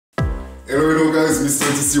Hello guys, Mr.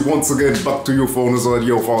 TC once again back to you for another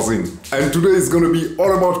idea of housing. And today is gonna be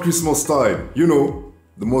all about Christmas time. You know,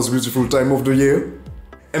 the most beautiful time of the year.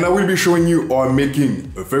 And I will be showing you how I'm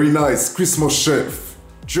making a very nice Christmas shelf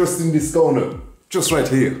just in this corner, just right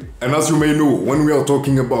here. And as you may know, when we are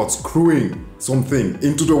talking about screwing something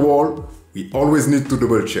into the wall, we always need to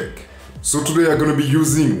double check. So today I'm gonna be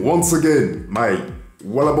using once again my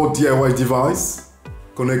Wallabout DIY device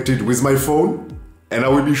connected with my phone. And I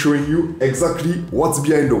will be showing you exactly what's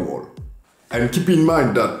behind the wall. And keep in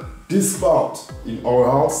mind that this part in our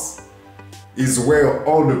house is where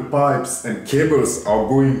all the pipes and cables are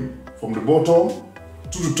going from the bottom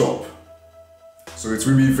to the top. So it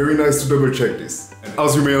will be very nice to double check this. And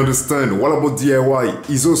as you may understand, Wallabout DIY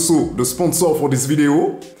is also the sponsor for this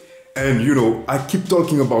video. And you know, I keep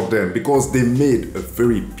talking about them because they made a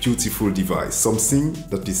very beautiful device. Something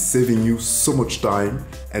that is saving you so much time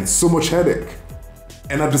and so much headache.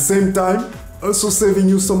 And at the same time, also saving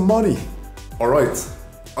you some money. Alright,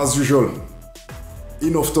 as usual,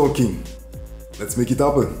 enough talking. Let's make it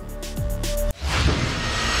happen.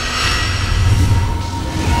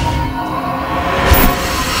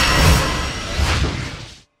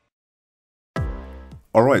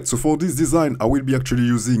 Alright, so for this design, I will be actually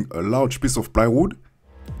using a large piece of plywood.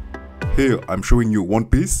 Here, I'm showing you one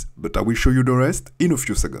piece, but I will show you the rest in a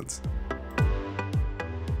few seconds.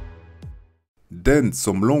 Then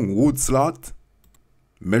some long wood slat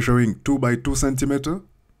measuring 2 by 2 centimeters,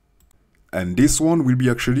 and this one will be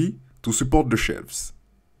actually to support the shelves.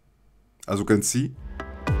 As you can see,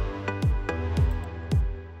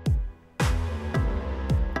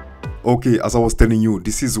 okay, as I was telling you,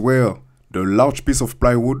 this is where the large piece of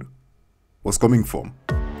plywood was coming from.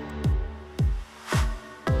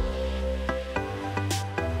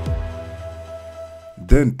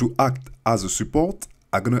 Then to act as a support,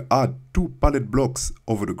 I'm gonna add 2 pallet blocks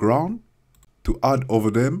over the ground to add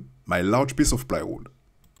over them my large piece of plywood.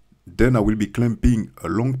 Then I will be clamping a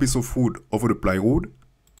long piece of wood over the plywood,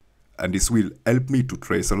 and this will help me to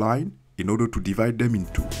trace a line in order to divide them in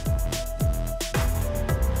two.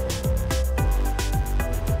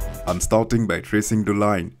 I'm starting by tracing the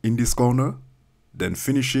line in this corner, then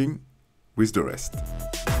finishing with the rest.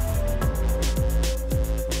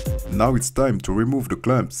 Now it's time to remove the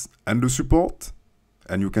clamps and the support.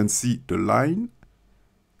 And you can see the line,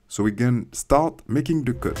 so we can start making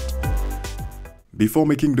the cut. Before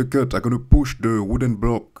making the cut, I'm gonna push the wooden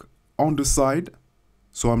block on the side,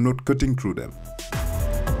 so I'm not cutting through them.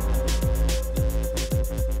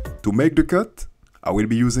 To make the cut, I will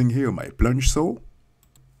be using here my plunge saw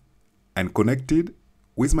and connected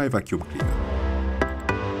with my vacuum cleaner.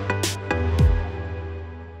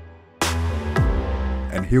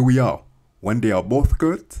 And here we are. When they are both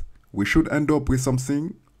cut, we should end up with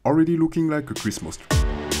something already looking like a Christmas tree.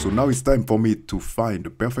 So now it's time for me to find the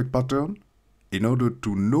perfect pattern in order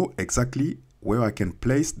to know exactly where I can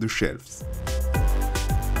place the shelves.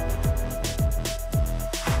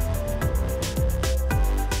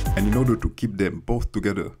 And in order to keep them both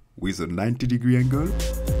together with a 90-degree angle,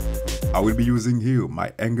 I will be using here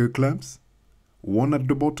my angle clamps, one at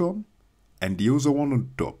the bottom and the other one on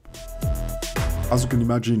the top. As you can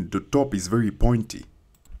imagine, the top is very pointy.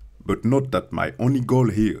 But note that my only goal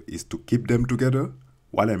here is to keep them together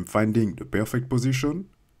while I'm finding the perfect position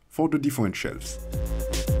for the different shelves.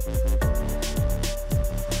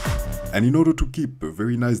 And in order to keep a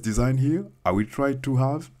very nice design here, I will try to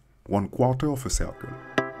have 1/4 of a circle.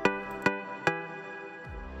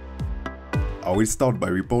 I will start by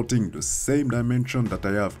reporting the same dimension that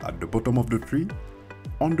I have at the bottom of the tree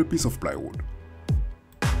on the piece of plywood.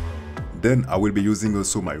 Then I will be using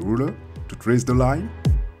also my ruler to trace the line,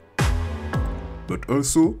 but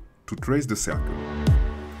also to trace the circle.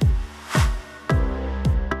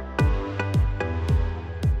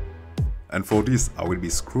 And for this, I will be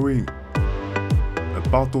screwing a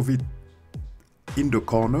part of it in the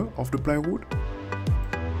corner of the plywood,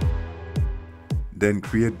 then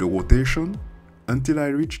create the rotation until I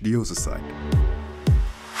reach the other side.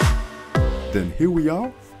 Then here we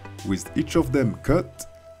are, with each of them cut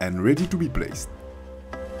and ready to be placed.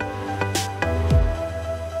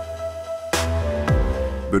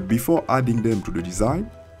 But before adding them to the design,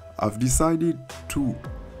 I've decided to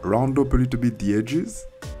round up a little bit the edges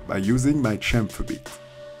by using my chamfer bit.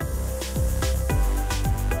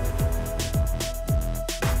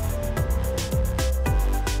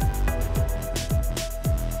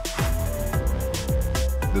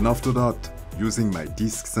 Then after that, using my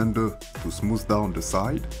disc sander to smooth down the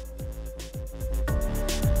side,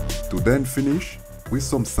 to then finish with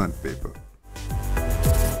some sandpaper.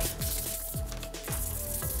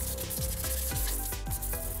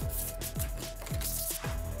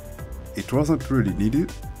 It wasn't really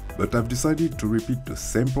needed, but I've decided to repeat the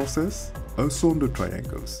same process also on the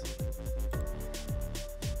triangles.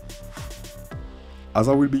 As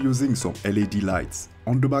I will be using some LED lights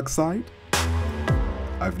on the back side,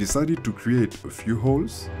 I've decided to create a few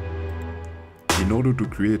holes in order to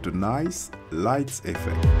create a nice lights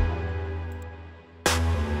effect.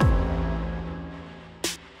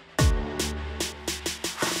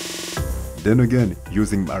 Then again,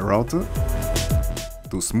 using my router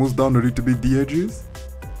to smooth down a little bit the edges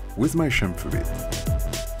with my chamfer bit.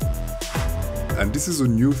 And this is a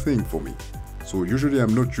new thing for me, so usually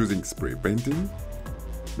I'm not using spray painting,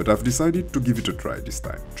 but I've decided to give it a try this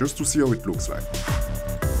time, just to see how it looks like.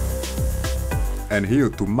 And here,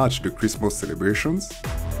 to match the Christmas celebrations,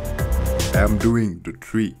 I am doing the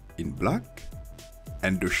tree in black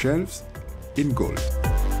and the shelves in gold.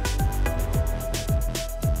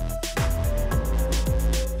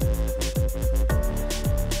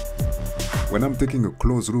 When I'm taking a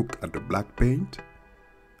close look at the black paint,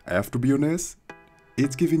 I have to be honest,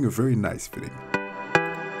 it's giving a very nice feeling.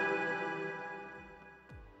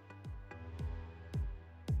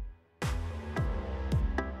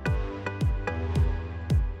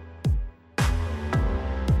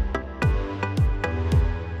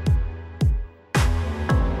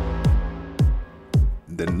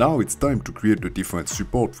 Then now it's time to create the different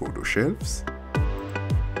support for the shelves,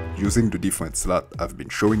 using the different slats I've been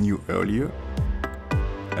showing you earlier,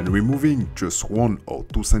 and removing just 1 or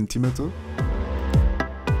 2 centimeters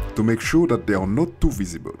to make sure that they are not too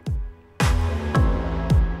visible.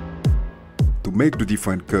 To make the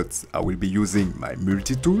different cuts, I will be using my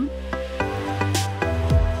multi-tool.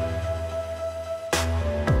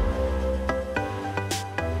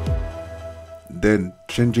 Then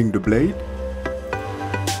changing the blade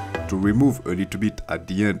to remove a little bit at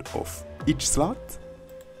the end of each slat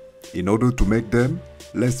in order to make them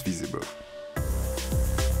less visible.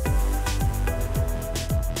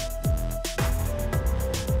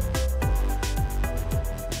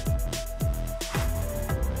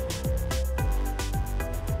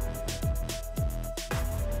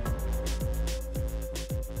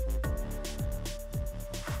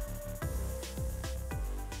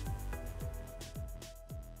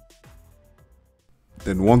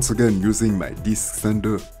 Then once again using my disc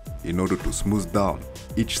sander in order to smooth down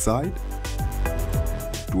each side,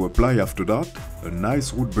 to apply after that a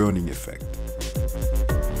nice wood burning effect.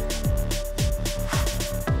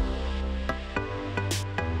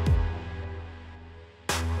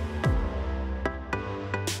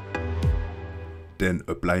 Then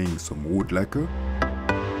applying some wood lacquer.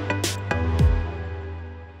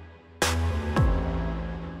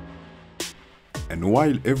 And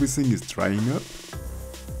while everything is drying up,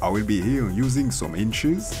 I will be here using some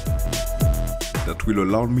inches that will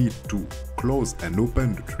allow me to close and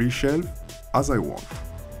open the tree shelf as I want,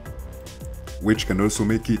 which can also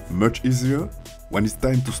make it much easier when it's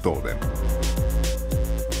time to store them.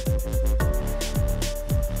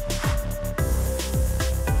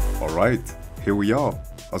 Alright, here we are.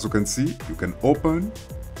 As you can see, you can open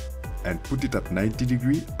and put it at 90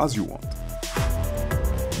 degrees as you want.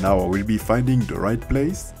 Now I will be finding the right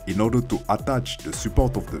place in order to attach the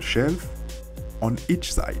support of the shelf on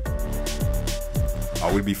each side.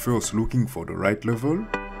 I will be first looking for the right level,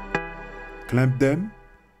 clamp them,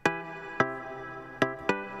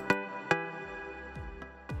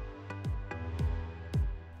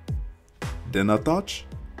 then attach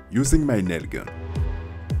using my nail gun.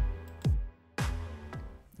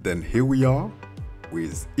 Then here we are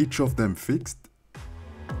with each of them fixed.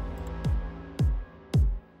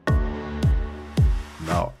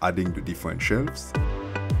 Now adding the different shelves.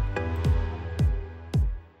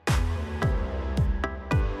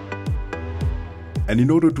 And in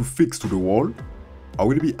order to fix to the wall, I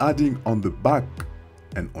will be adding on the back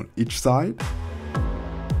and on each side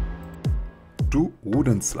 2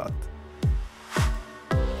 wooden slats.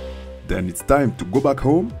 Then it's time to go back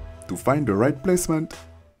home to find the right placement.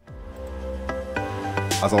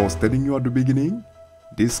 As I was telling you at the beginning,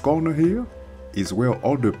 this corner here is where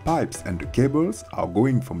all the pipes and the cables are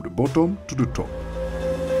going from the bottom to the top.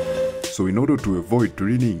 So in order to avoid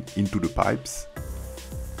draining into the pipes,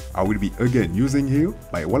 I will be again using here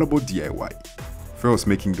my Wallabot DIY. First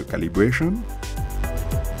making the calibration,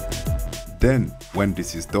 then when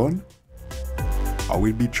this is done, I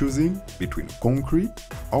will be choosing between concrete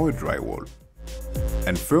or a drywall.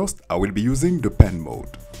 And first I will be using the pen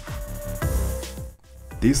mode.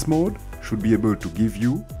 This mode should be able to give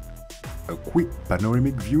you a quick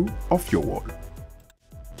panoramic view of your wall.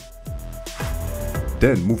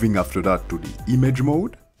 Then moving after that to the image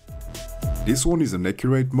mode. This one is an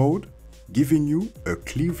accurate mode, giving you a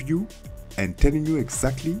clear view and telling you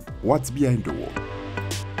exactly what's behind the wall.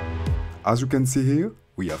 As you can see here,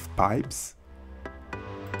 we have pipes,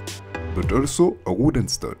 but also a wooden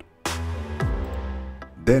stud.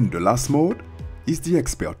 Then the last mode is the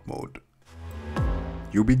expert mode.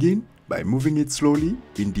 You begin by moving it slowly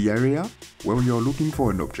in the area where you are looking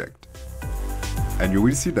for an object. And you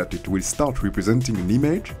will see that it will start representing an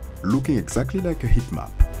image looking exactly like a heat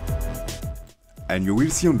map. And you will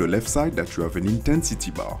see on the left side that you have an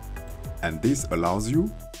intensity bar. And this allows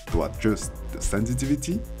you to adjust the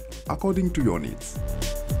sensitivity according to your needs.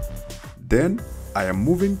 Then I am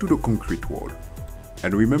moving to the concrete wall.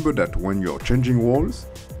 And remember that when you are changing walls,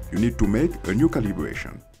 you need to make a new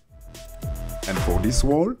calibration. And for this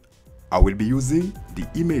wall, I will be using the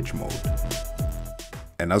image mode.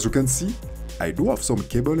 And as you can see, I do have some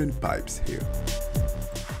cable and pipes here,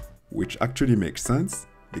 which actually makes sense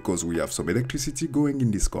because we have some electricity going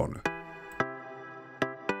in this corner.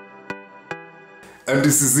 And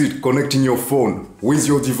this is it, connecting your phone with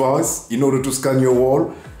your device in order to scan your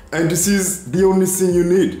wall. And this is the only thing you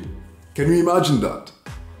need. Can you imagine that?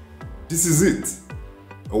 This is it,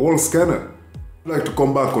 a wall scanner. I'd like to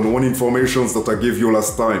come back on one information that I gave you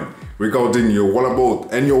last time regarding your wallet board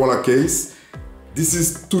and your wallet case. This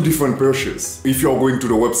is two different purchases. If you're going to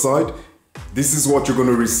the website, this is what you're going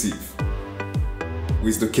to receive,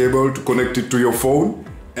 with the cable to connect it to your phone,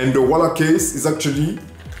 and the wallet case is actually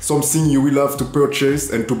something you will have to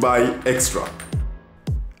purchase and to buy extra.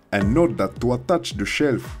 And note that to attach the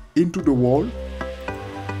shelf into the wall,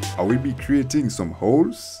 I will be creating some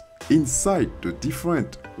holes inside the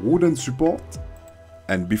different wooden support,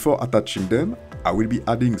 and before attaching them, I will be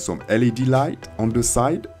adding some LED light on the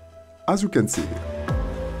side, as you can see here.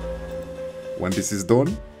 When this is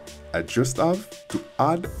done, I just have to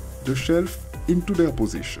add the shelf into their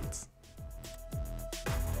positions.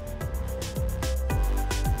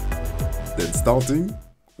 Then starting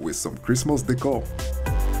with some Christmas decor.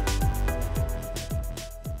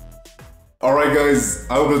 Alright guys,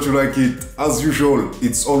 I hope that you like it. As usual,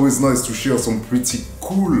 it's always nice to share some pretty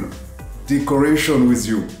cool decoration with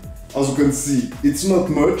you. As you can see, it's not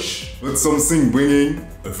much, but something bringing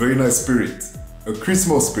a very nice spirit, a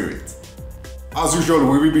Christmas spirit. As usual,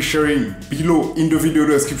 we will be sharing below in the video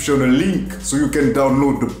description a link so you can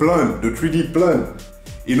download the plan, the 3D plan,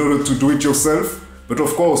 in order to do it yourself. But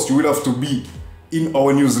of course, you will have to be in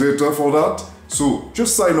our newsletter for that. So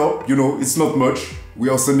just sign up, you know, it's not much. We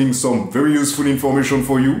are sending some very useful information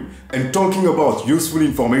for you. And talking about useful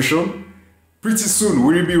information, pretty soon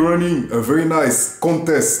we will be running a very nice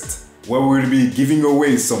contest where we will be giving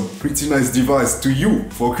away some pretty nice device to you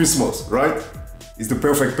for Christmas, right? It's the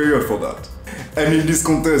perfect period for that. And in this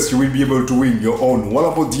contest, you will be able to win your own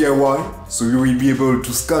Wallapop DIY, so you will be able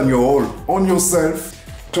to scan your wall on yourself.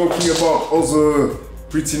 Talking about other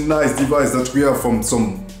pretty nice devices that we have from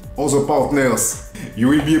some other partners, you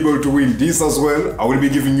will be able to win this as well. I will be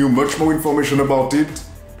giving you much more information about it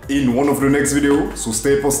in one of the next videos, so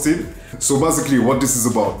stay posted. So basically what this is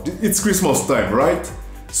about, it's Christmas time, right?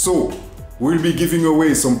 So we'll be giving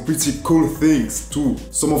away some pretty cool things to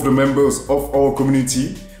some of the members of our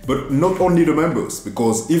community, but not only the members,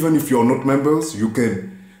 because even if you're not members, you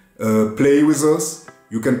can play with us,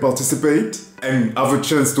 you can participate and have a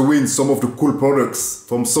chance to win some of the cool products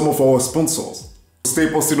from some of our sponsors. Stay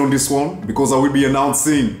posted on this one because I will be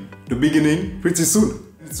announcing the beginning pretty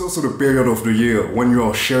soon. It's also the period of the year when you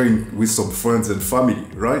are sharing with some friends and family,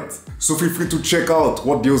 right? So feel free to check out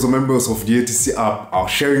what the other members of the ATC app are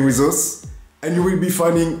sharing with us, and you will be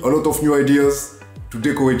finding a lot of new ideas to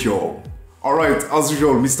decorate your home. Alright, as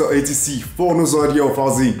usual, Mr. ATC for another idea of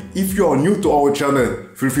housing. If you are new to our channel,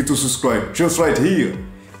 feel free to subscribe just right here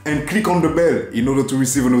and click on the bell in order to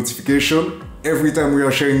receive a notification every time we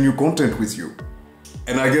are sharing new content with you.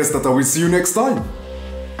 And I guess that I will see you next time.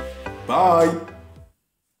 Bye!